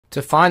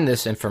To find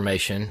this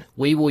information,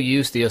 we will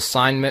use the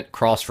assignment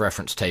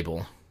cross-reference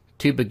table.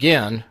 To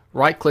begin,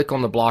 right-click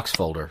on the Blocks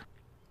folder.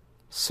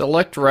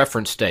 Select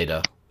Reference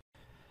Data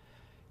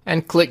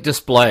and click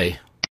Display.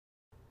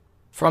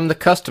 From the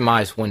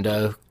Customize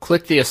window,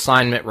 click the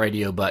Assignment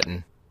Radio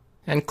button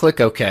and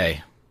click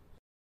OK.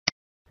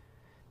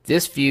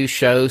 This view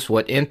shows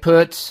what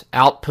inputs,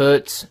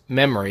 outputs,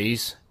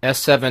 memories,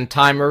 S7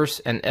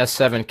 timers, and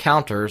S7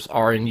 counters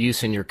are in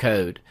use in your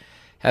code.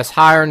 As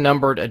higher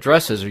numbered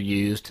addresses are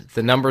used,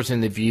 the numbers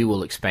in the view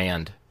will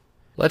expand.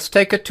 Let's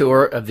take a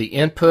tour of the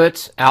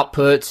inputs,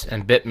 outputs,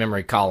 and bit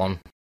memory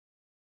column.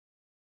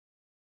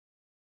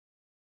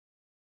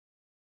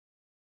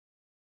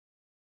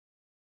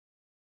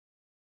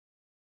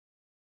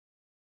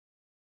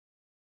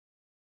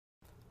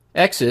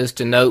 X's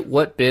denote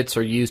what bits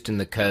are used in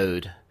the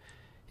code.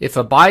 If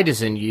a byte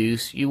is in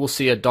use, you will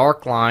see a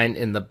dark line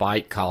in the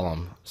byte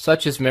column,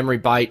 such as memory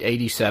byte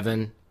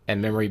 87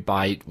 and memory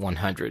byte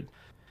 100.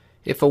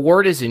 If a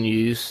word is in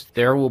use,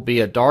 there will be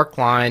a dark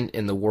line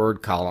in the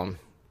word column,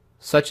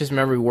 such as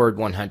memory word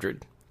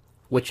 100,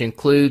 which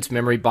includes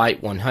memory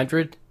byte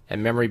 100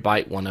 and memory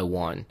byte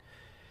 101.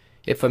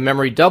 If a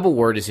memory double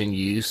word is in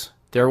use,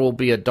 there will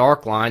be a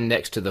dark line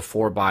next to the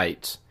 4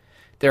 bytes.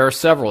 There are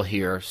several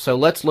here, so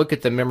let's look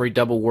at the memory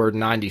double word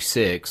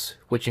 96,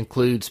 which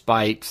includes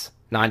bytes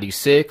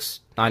 96,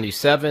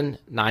 97,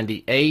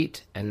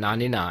 98, and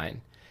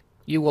 99.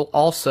 You will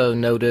also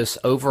notice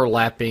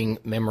overlapping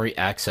memory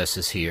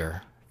accesses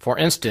here. For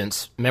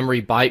instance,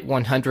 memory byte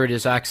 100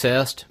 is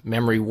accessed,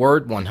 memory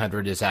word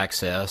 100 is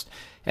accessed,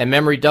 and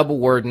memory double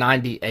word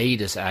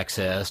 98 is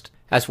accessed,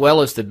 as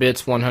well as the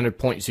bits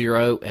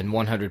 100.0 and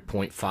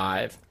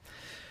 100.5.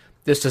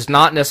 This does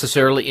not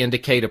necessarily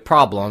indicate a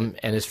problem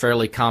and is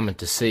fairly common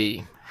to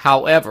see.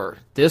 However,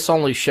 this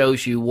only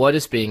shows you what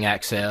is being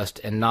accessed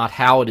and not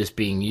how it is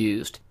being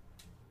used.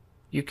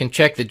 You can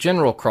check the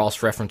general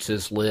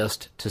cross-references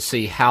list to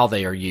see how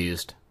they are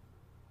used.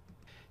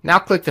 Now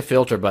click the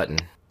Filter button.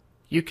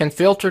 You can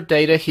filter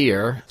data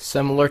here,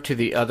 similar to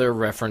the other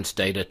reference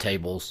data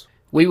tables.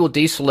 We will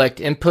deselect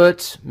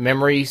inputs,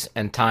 memories,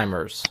 and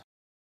timers.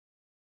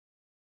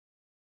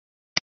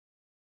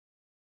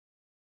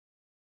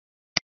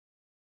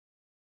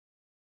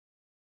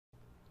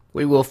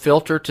 We will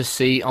filter to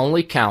see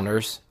only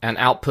counters and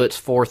outputs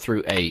 4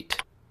 through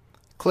 8.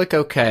 Click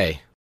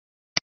OK.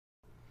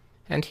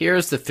 And here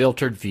is the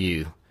filtered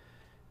view.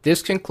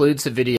 This concludes the video.